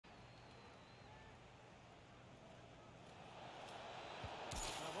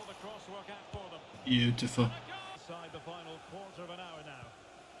Beautiful. The final quarter of an hour now.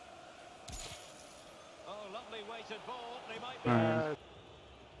 Oh, lovely weighted ball. They might be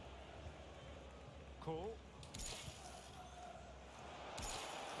cool.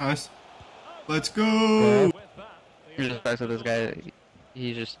 Nice. Let's go. Here's the facts of this guy.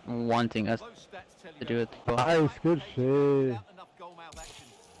 He's just wanting us to do it. Nice, good shit.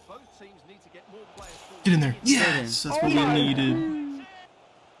 Get in there. Yes, that's what we needed.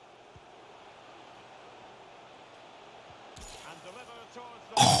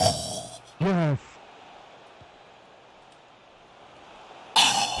 Yes.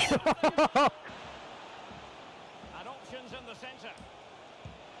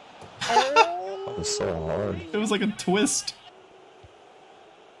 That was so hard. It was like a twist.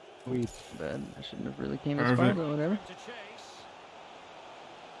 Sweet. Bad. I shouldn't have really came as far, but whatever.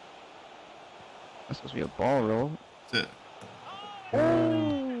 That's supposed to be a ball roll. That's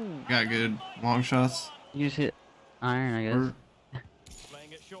it. Got good long shots. You just hit iron, I guess.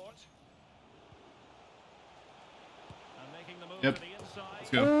 Playing it short. And making the move Yep. to the inside. Let's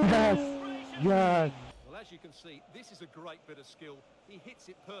go. Yes. Yes. Well, as you can see, this is a great bit of skill. He hits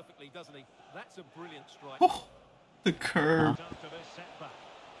it perfectly, doesn't he? That's a brilliant strike. Oh, the curve. After this setback.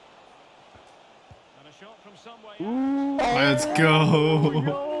 And a shot from somewhere. Let's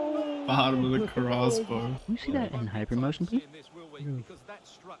go. Bottom of the crossbar. Can you see that in hypermotion, please? Because that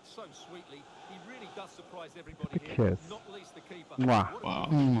struck so sweetly. He really does surprise everybody Kiss. here, not least the keeper. Wow.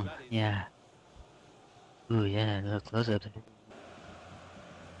 Wow. Yeah. Ooh, yeah, look close up.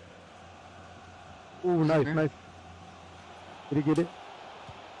 Ooh, nice, nice. Did he get it?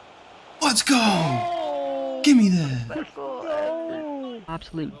 Let's go. Give me that.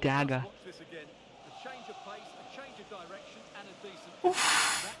 Absolute dagger. Watch this again. A change of pace, a change of direction, and a decent.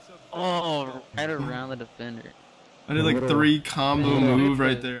 That's a Oh, right around the defender. I did like 3 combo move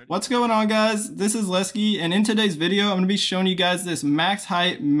right there. What's going on, guys? This is Lesky, and in today's video, I'm going to be showing you guys this max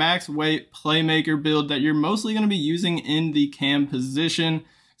height, max weight Playmaker build that you're mostly going to be using in the cam position.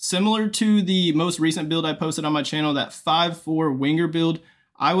 Similar to the most recent build I posted on my channel, that 5'4" winger build,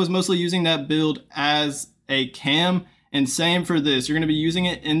 I was mostly using that build as a cam, and same for this. You're going to be using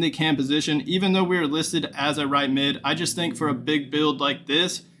it in the cam position, even though we're listed as a right mid. I just think for a big build like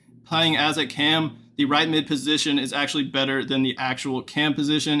this, playing as a cam, the right mid position is actually better than the actual cam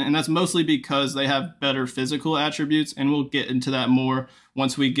position, and that's mostly because they have better physical attributes, and we'll get into that more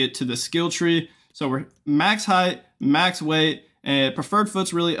once we get to the skill tree. So we're max height, max weight, and preferred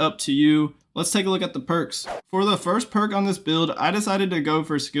foot's really up to you. Let's take a look at the perks. For the first perk on this build, I decided to go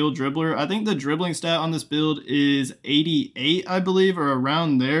for skill dribbler. I think the dribbling stat on this build is 88, I believe, or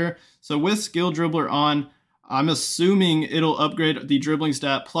around there. So with skill dribbler on, I'm assuming it'll upgrade the dribbling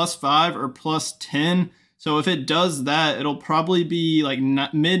stat +5 or +10. So if it does that, it'll probably be like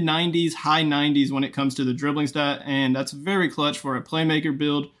mid 90s, high 90s when it comes to the dribbling stat. And that's very clutch for a Playmaker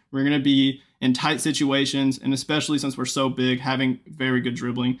build. We're going to be in tight situations, and especially since we're so big, having very good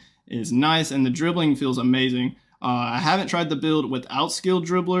dribbling is nice, and the dribbling feels amazing. I haven't tried the build without skill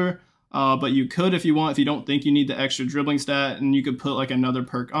dribbler, but you could if you want, if you don't think you need the extra dribbling stat, and you could put like another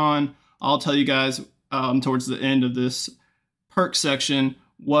perk on. I'll tell you guys towards the end of this perk section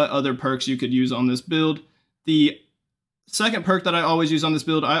what other perks you could use on this build. The second perk that I always use on this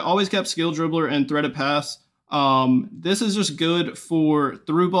build, I always kept skill dribbler and threaded pass. This is just good for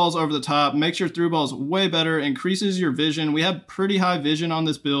through balls over the top, makes your through balls way better, increases your vision. We have pretty high vision on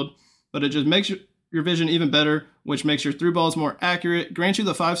this build, but it just makes your vision even better, which makes your through balls more accurate, grants you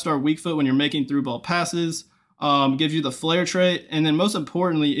the 5-star weak foot when you're making through ball passes, gives you the flare trait, and then most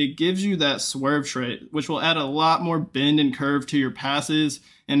importantly, it gives you that swerve trait, which will add a lot more bend and curve to your passes,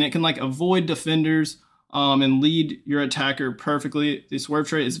 and it can like avoid defenders and lead your attacker perfectly. The swerve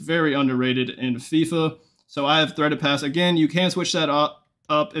trait is very underrated in FIFA. So I have threaded pass. Again, you can switch that up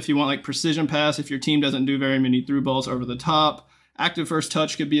if you want like precision pass, if your team doesn't do very many through balls over the top. Active first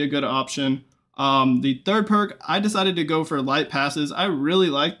touch could be a good option. The third perk, I decided to go for light passes. I really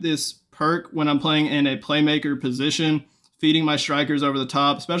like this perk when I'm playing in a Playmaker position, feeding my strikers over the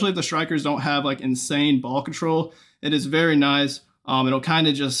top, especially if the strikers don't have like insane ball control. It is very nice. It'll kind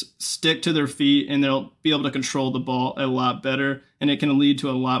of just stick to their feet, and they'll be able to control the ball a lot better, and it can lead to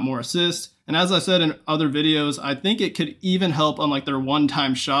a lot more assists. And as I said in other videos, I think it could even help on like their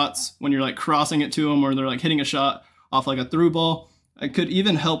one-time shots when you're like crossing it to them, or they're like hitting a shot off like a through ball. It could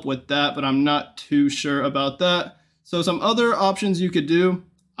even help with that, but I'm not too sure about that. So some other options you could do.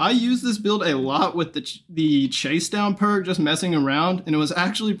 I use this build a lot with the chase down perk, just messing around, and it was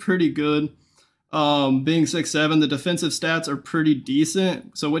actually pretty good. Being 6'7", the defensive stats are pretty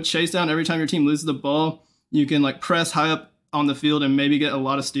decent. So with chase down, every time your team loses the ball, you can like press high up on the field and maybe get a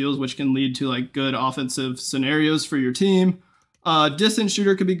lot of steals, which can lead to like good offensive scenarios for your team. Distance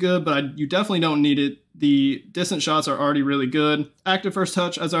shooter could be good, but you definitely don't need it. The distance shots are already really good. Active first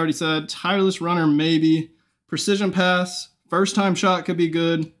touch, as I already said. Tireless runner, maybe. Precision pass. First time shot could be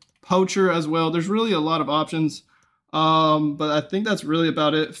good. Poacher as well. There's really a lot of options. But I think that's really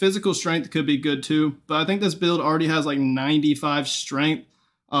about it. Physical strength could be good too. But I think this build already has like 95 strength.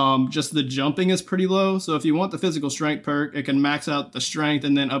 Just the jumping is pretty low. So if you want the physical strength perk, it can max out the strength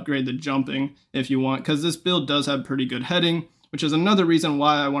and then upgrade the jumping if you want. Because this build does have pretty good heading, which is another reason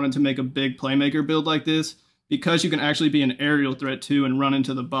why I wanted to make a big playmaker build like this, because you can actually be an aerial threat too and run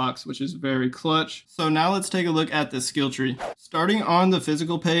into the box, which is very clutch. So now let's take a look at the skill tree. Starting on the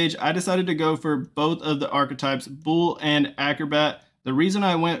physical page, I decided to go for both of the archetypes, Bull and Acrobat. The reason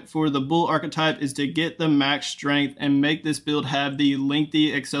I went for the Bull archetype is to get the max strength and make this build have the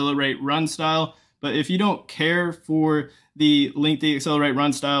lengthy accelerate run style. But if you don't care for the lengthy accelerate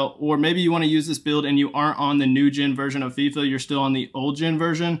run style, or maybe you want to use this build and you aren't on the new gen version of FIFA, you're still on the old gen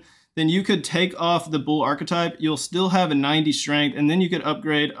version, then you could take off the Bull archetype. You'll still have a 90 strength, and then you could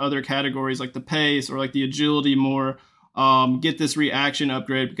upgrade other categories like the pace or like the agility more, get this reaction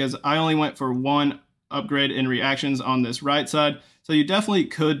upgrade, because I only went for one upgrade in reactions on this right side. So you definitely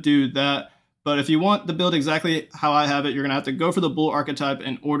could do that. But if you want the build exactly how I have it, you're going to have to go for the Bull archetype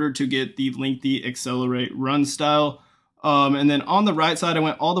in order to get the lengthy accelerate run style. And then on the right side, I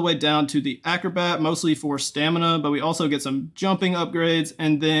went all the way down to the Acrobat, mostly for stamina, but we also get some jumping upgrades.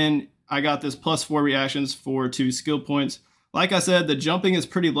 And then I got this +4 reactions for 2 skill points. Like I said, the jumping is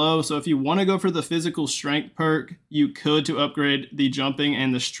pretty low. So if you want to go for the physical strength perk, you could to upgrade the jumping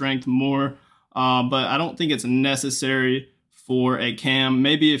and the strength more. But I don't think it's necessary for a cam.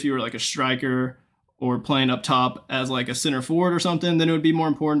 Maybe if you were like a striker or playing up top as like a center forward or something, then it would be more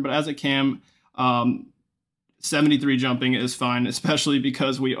important. But as a cam, 73 jumping is fine, especially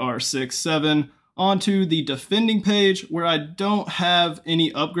because we are 6'7". Onto the defending page, where I don't have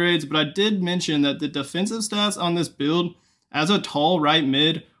any upgrades, but I did mention that the defensive stats on this build as a tall right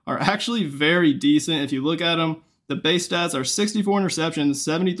mid are actually very decent. If you look at them, the base stats are 64 interceptions,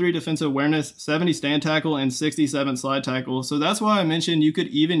 73 defensive awareness, 70 stand tackle, and 67 slide tackle. So that's why I mentioned you could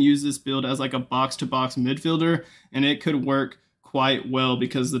even use this build as like a box-to-box midfielder, and it could work quite well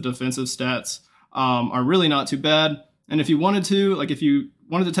because the defensive stats are really not too bad. And if you wanted to, like if you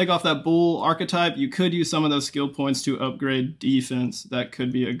wanted to take off that Bull archetype, you could use some of those skill points to upgrade defense. That could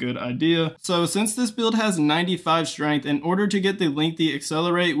be a good idea. So since this build has 95 strength, in order to get the lengthy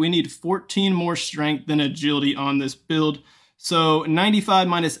accelerate, we need 14 more strength than agility on this build. So 95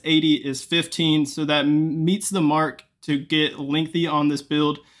 minus 80 is 15. So that meets the mark to get lengthy on this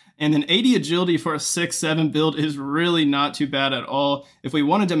build. And then 80 agility for a 6'7" build is really not too bad at all. If we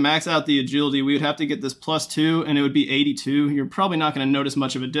wanted to max out the agility, we would have to get this +2 and it would be 82. You're probably not going to notice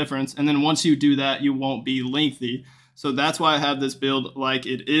much of a difference. And then once you do that, you won't be lengthy. So that's why I have this build like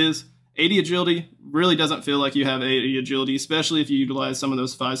it is. 80 agility really doesn't feel like you have 80 agility, especially if you utilize some of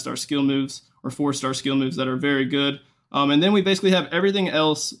those 5-star skill moves or 4-star skill moves that are very good. And then we basically have everything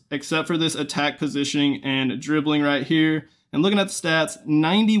else except for this attack positioning and dribbling right here. And looking at the stats,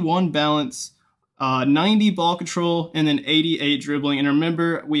 91 balance, 90 ball control, and then 88 dribbling. And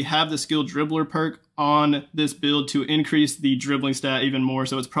remember, we have the skill dribbler perk on this build to increase the dribbling stat even more.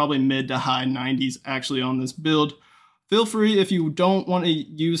 So it's probably mid to high 90s actually on this build. Feel free, if you don't want to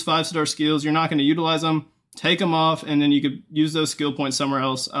use 5-star skills, you're not going to utilize them, take them off, and then you could use those skill points somewhere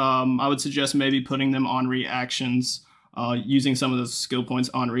else. I would suggest maybe putting them on reactions, using some of those skill points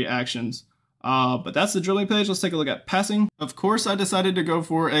on reactions. But that's the dribbling page. Let's take a look at passing. Of course, I decided to go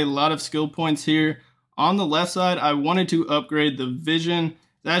for a lot of skill points here. On the left side, I wanted to upgrade the vision.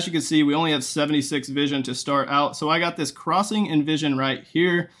 As you can see, we only have 76 vision to start out. So I got this crossing and vision right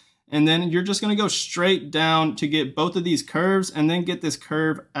here. And then you're just going to go straight down to get both of these curves and then get this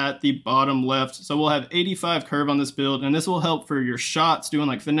curve at the bottom left. So we'll have 85 curve on this build, and this will help for your shots, doing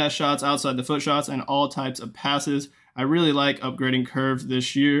like finesse shots, outside the foot shots, and all types of passes. I really like upgrading curves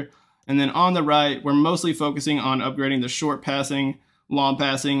this year. And then on the right, we're mostly focusing on upgrading the short passing, long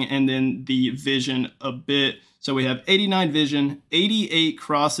passing, and then the vision a bit. So we have 89 vision, 88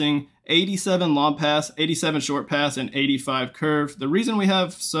 crossing, 87 long pass, 87 short pass, and 85 curve. The reason we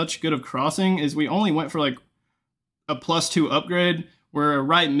have such good of crossing is we only went for like a +2 upgrade. We're a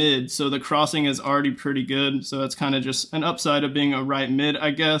right mid, so the crossing is already pretty good. So that's kind of just an upside of being a right mid,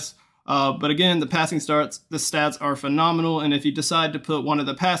 I guess. But again, the passing stats are phenomenal, and if you decide to put one of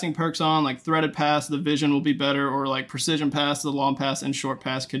the passing perks on, like threaded pass, the vision will be better, or like precision pass, the long pass and short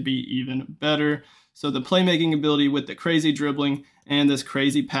pass could be even better. So the playmaking ability with the crazy dribbling and this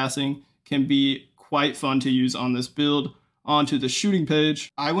crazy passing can be quite fun to use on this build. onto the shooting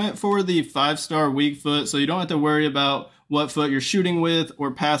page. I went for the 5-star weak foot, so you don't have to worry about what foot you're shooting with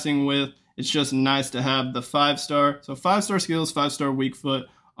or passing with. It's just nice to have the 5-star. So 5-star skills, 5-star weak foot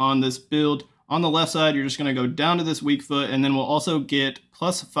on this build. On the left side, you're just going to go down to this weak foot, and then we'll also get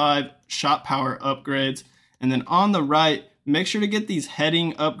 +5 shot power upgrades. And then on the right, make sure to get these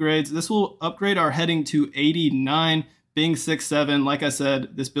heading upgrades. This will upgrade our heading to 89, being 6'7". Like I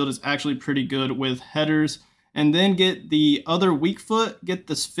said, this build is actually pretty good with headers. And then get the other weak foot, get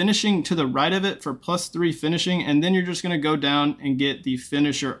this finishing to the right of it for +3 finishing, and then you're just going to go down and get the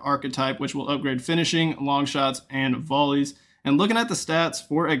finisher archetype, which will upgrade finishing, long shots, and volleys. And looking at the stats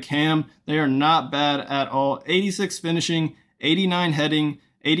for a cam, they are not bad at all. 86 finishing, 89 heading,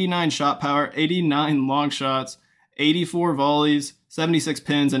 89 shot power, 89 long shots, 84 volleys, 76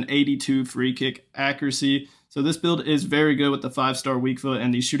 pins, and 82 free kick accuracy. So this build is very good with the 5-star weak foot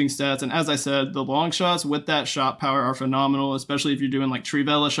and these shooting stats. And as I said, the long shots with that shot power are phenomenal, especially if you're doing like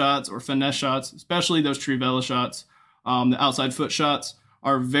trivela shots or finesse shots, especially those trivela shots. The outside foot shots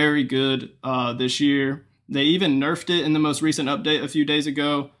are very good this year. They even nerfed it in the most recent update a few days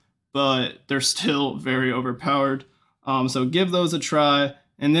ago, but they're still very overpowered. So give those a try.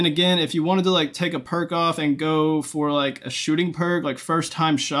 And then again, if you wanted to like take a perk off and go for like a shooting perk, like first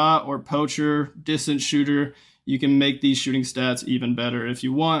time shot or poacher, distance shooter, you can make these shooting stats even better if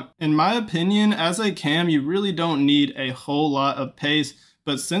you want. In my opinion, as a cam, you really don't need a whole lot of pace,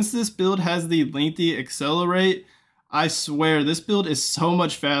 but since this build has the lengthy accelerate, I swear this build is so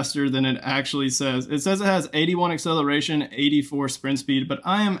much faster than it actually says. It says it has 81 acceleration, 84 sprint speed, but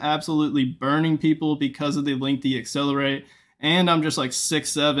I am absolutely burning people because of the lengthy accelerate. And I'm just like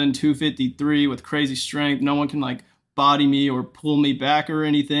 6'7", 253 with crazy strength. No one can like body me or pull me back or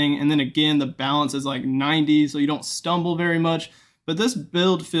anything. And then again, the balance is like 90, so you don't stumble very much. But this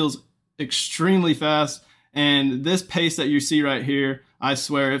build feels extremely fast. And this pace that you see right here, I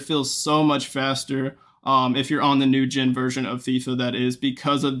swear it feels so much faster if you're on the new gen version of FIFA, that is,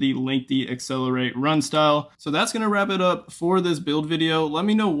 because of the lengthy accelerate run style. So that's going to wrap it up for this build video. Let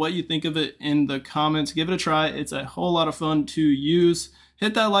me know what you think of it in the comments. Give it a try. It's a whole lot of fun to use.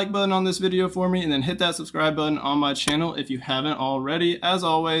 Hit that like button on this video for me, and then hit that subscribe button on my channel if you haven't already. As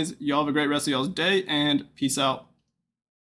always, y'all have a great rest of y'all's day, and peace out.